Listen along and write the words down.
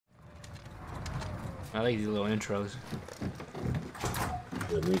I like these little intros.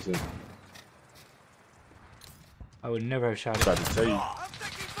 Yeah, me too. I would never have shot it. Tried to tell you.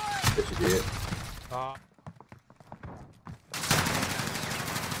 Yes, you did.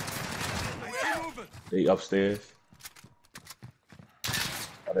 They upstairs.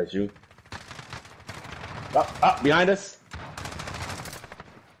 Oh, that's you. Up, behind us.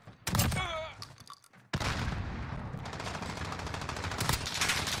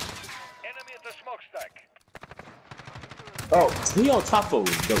 Enemy at the smokestack. Oh, he on top of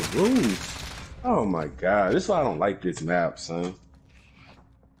the roof. Oh my god, this is why I don't like this map, son.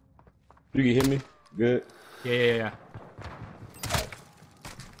 You can hear me? Good? Yeah.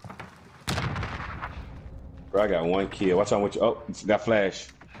 Bro, I got one kill. Watch out what you. Oh, got flash.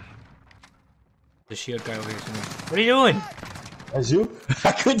 The shield guy over here somewhere. What are you doing? That's you?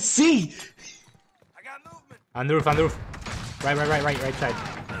 I couldn't see. I got movement. On the roof, Right side.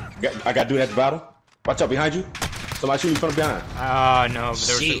 I got to do that at the bottom. Watch out behind you. Somebody shooting from behind. Oh no, but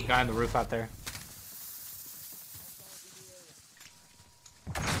there was a guy on the roof out there.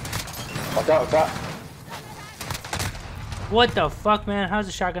 Watch out. What the fuck, man? How's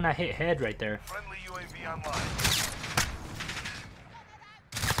the shotgun not hit head right there? Friendly UAV online.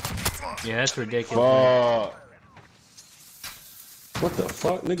 Yeah, that's ridiculous. Fuck. What the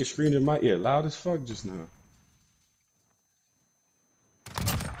fuck? Nigga screamed in my ear loud as fuck just now.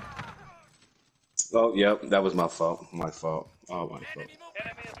 Oh, yep, that was my fault. My fault. Oh, my fault.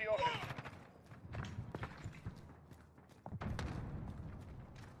 Enemy at the office.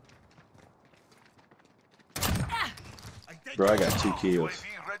 Bro, I got 2 kills.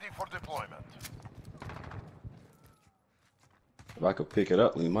 UAV ready for deployment. If I could pick it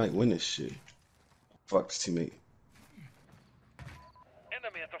up, we might win this shit. Fuck this teammate.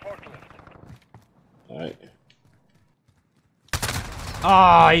 Enemy at the forklift. Alright. Oh,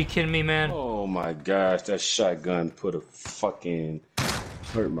 are you kidding me, man? Oh my gosh, that shotgun put a fucking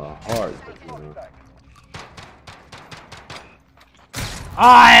hurt my heart. You know? Oh,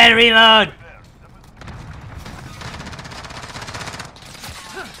 I had to reload!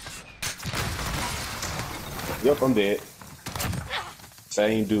 Yep, I'm dead.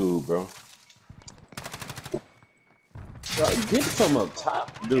 Same dude, bro. Get from up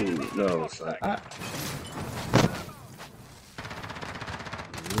top, dude. No, son.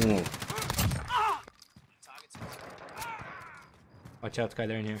 Watch out, guy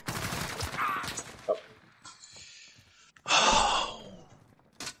there in here. I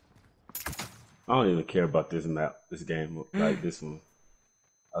don't even care about this map, this game, like this one.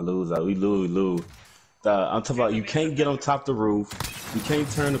 We lose. I'm talking about you can't get on top of the roof, you can't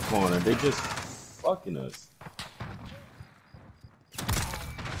turn the corner. They just fucking us.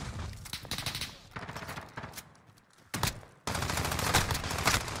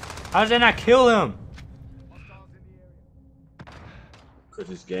 How did they not kill him? Cause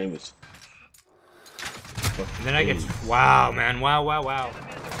this game is. And then I get. Wow, man. Wow.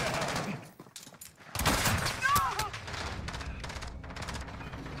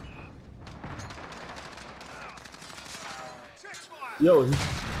 Yo,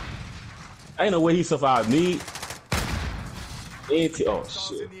 ain't no way he survived me. Oh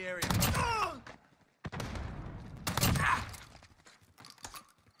shit.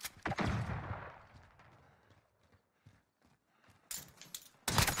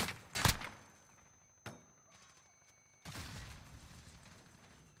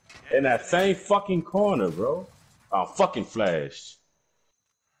 In that same fucking corner, bro. I'm fucking flashed.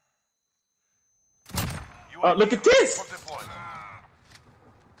 Oh, look at this!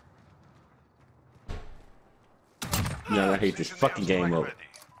 Man, I hate this fucking game up.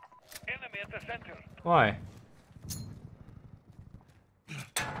 Enemy at the center. Why?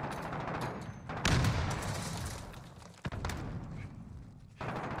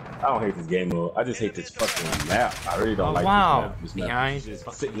 I don't hate this game mode. I just hate this fucking map. I really don't like wow. this map. This map Behind. is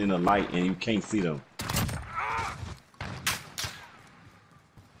just sitting in the light and you can't see them.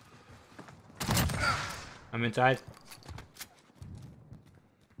 I'm inside.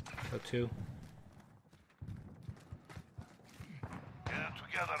 Go 2. Get it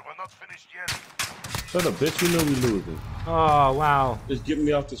together. We're not finished yet. Shut up, bitch. You know we losing. Oh, wow. Just get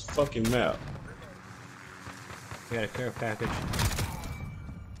me off this fucking map. We got a care package.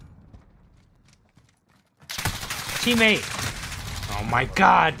 Teammate! Oh my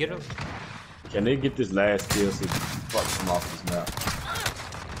god, get him! Can they get this last kill so we can fuck them off this map?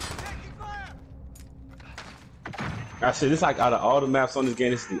 I said, it's like out of all the maps on this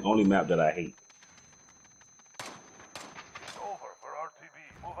game, this is the only map that I hate. It's over for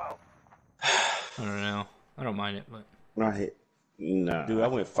RTV. Move out. I don't know. I don't mind it, but... I hate. Nah, dude, I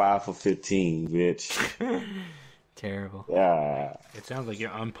went 5 for 15, bitch. Terrible. Yeah, It sounds like you're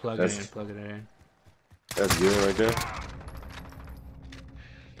unplugging That's- it and plugging it in. that's good right there.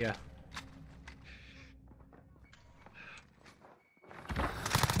 Yeah.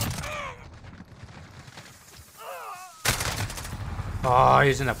 Oh,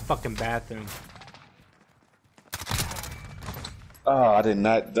 he's in the fucking bathroom. Oh, I did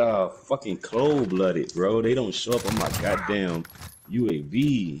not. Fucking cold-blooded, bro. They don't show up on my goddamn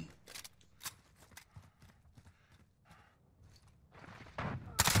UAV.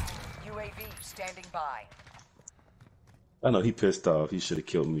 UAV standing by. I know he pissed off. He should have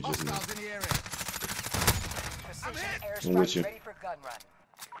killed me just now. Precision I'm with you. airstrike ready for gun run.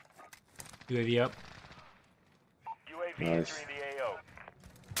 UAV up. UAV Nice. entering the AO.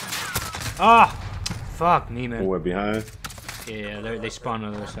 Ah! Fuck me, man. We're behind. Yeah, they spawn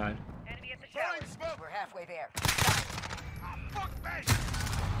on the other side. Enemy at the tower. We're halfway there.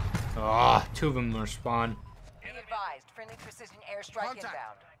 Ah, 2 of them are spawn. Be advised, friendly precision airstrike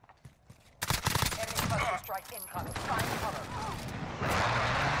inbound. Enemy cluster strike incoming. Find cover.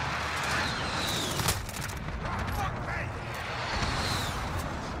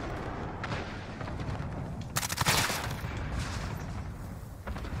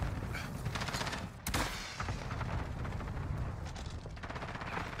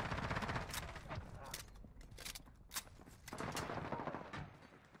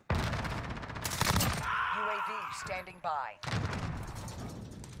 UAV standing by.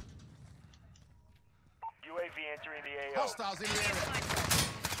 UAV entering the AO. Hostiles in the area.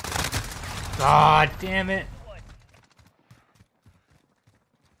 God damn it.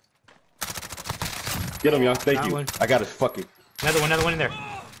 Get him, young. Thank Got you. one. I got a fucking. Another one in there.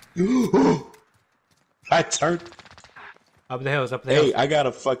 I turned. Up the hills, up the hills. Hey, I got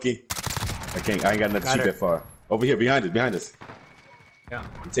a fucking. I ain't got nothing to Got shoot her. that far. Over here, behind us. Yeah.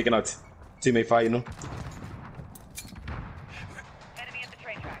 I'm taking out teammate fight, you know. Enemy at the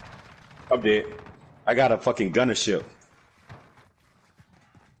train track. I'm dead. I got a fucking gunner ship.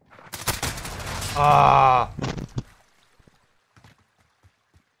 Ah.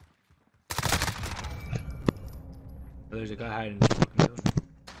 Oh, there's a guy hiding in the fucking building.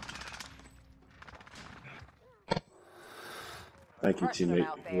 Thank you, Crushing them teammate.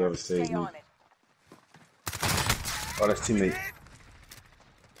 out there. Whoever saved Stay me. on it. Oh, that's teammate.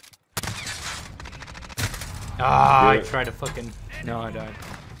 Ah, I Good. tried to fucking. No, I died.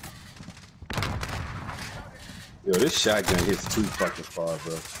 Yo, this shotgun hits too fucking far,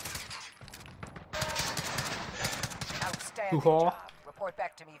 bro. Outstanding Hoo-ha. job. Report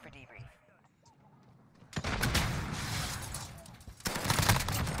back to me for debrief.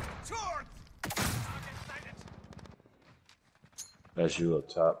 That's you up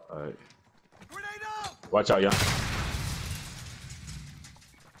top. All right. Watch out, young.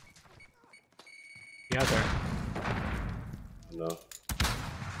 He out there. No.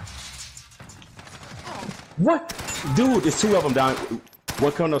 What? Dude, it's 2 of them down.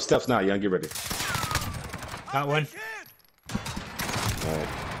 Work on those steps now, young. Get ready. Got one. All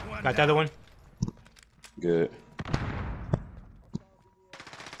right. Got the other one. Good.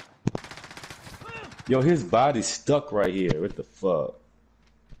 Yo, his body's stuck right here. What the fuck?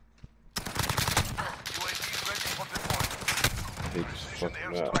 UAV ready for deployment. Take this Precision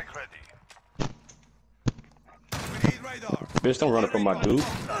fucking out. airstrike ready. Bitch, don't run up on my dude.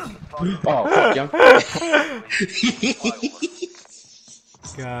 Oh, fuck, young.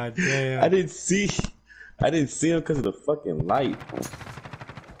 God damn. I didn't see him because of the fucking light.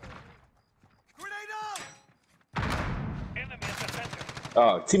 Enemy at the center.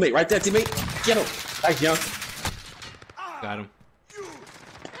 Oh, teammate, right there, teammate. Get him. Thanks, young. Got him.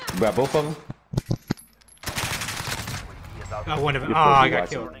 You got both of them? Got one of them. You're Oh, I supposed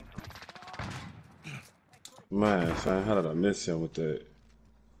to got be killed. Man, son, how did I miss him with that?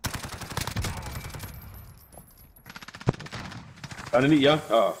 Underneath, young.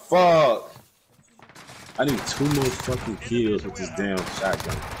 Oh, fuck. I need 2 more fucking kills with this damn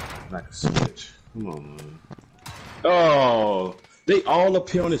shotgun. And I can switch. Come on, man. Oh, they all up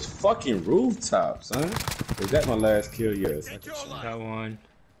here on this fucking rooftop, son. Is that my last kill? Yes. Got one.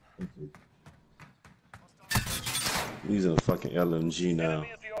 Using a fucking LMG now.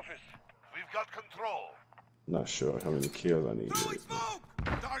 Enemy at the office. We've got control. Not sure how many kills I need.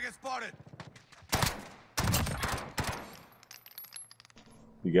 Target spotted.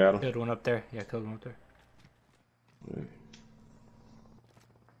 You got him? Killed one up there. Yeah, killed one up there. Yeah.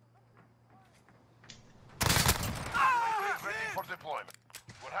 UAV ready for deployment.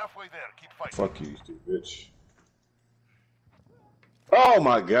 We're halfway there. Keep fighting. Fuck you, stupid bitch. Oh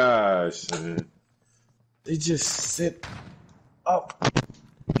my gosh, man. They just sit. Oh.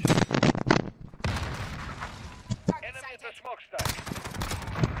 Enemy at the smokestack.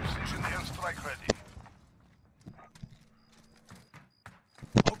 Precision airstrike ready.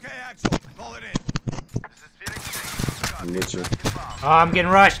 Okay, Axel, call it in. This is Felix. I'm with you. Oh, I'm getting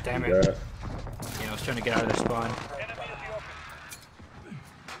rushed. Damn it. Yeah. Yeah, I was trying to get out of their spawn. Enemy at the open.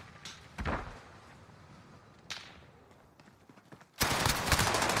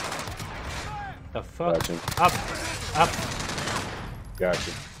 The fuck? Gotcha. Up. Up.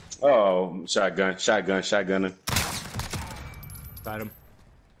 Gotcha. Oh, shotgunning. Got him.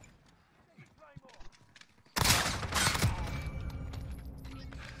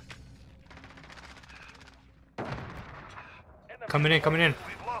 Coming in.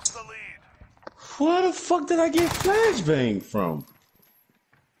 We've lost the lead. Where the fuck did I get flashbang from?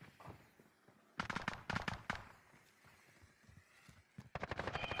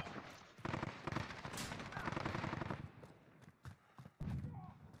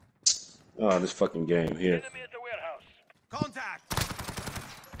 Oh, this fucking game here. Enemy at the warehouse. Contact!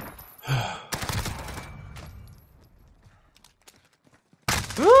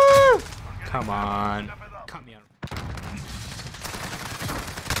 Woo! Come on. Cut me out.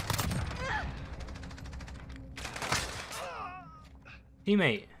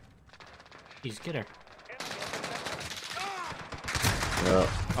 Teammate. He's get her. Yeah,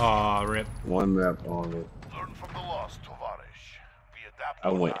 Aw, rip. one map on it. Learn from the loss, Tovarish. We adapt. I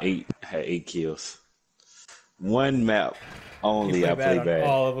went had 8 kills. One map only. You I play play bad on bad.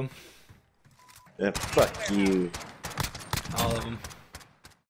 all of them. Yeah, fuck you. All of them.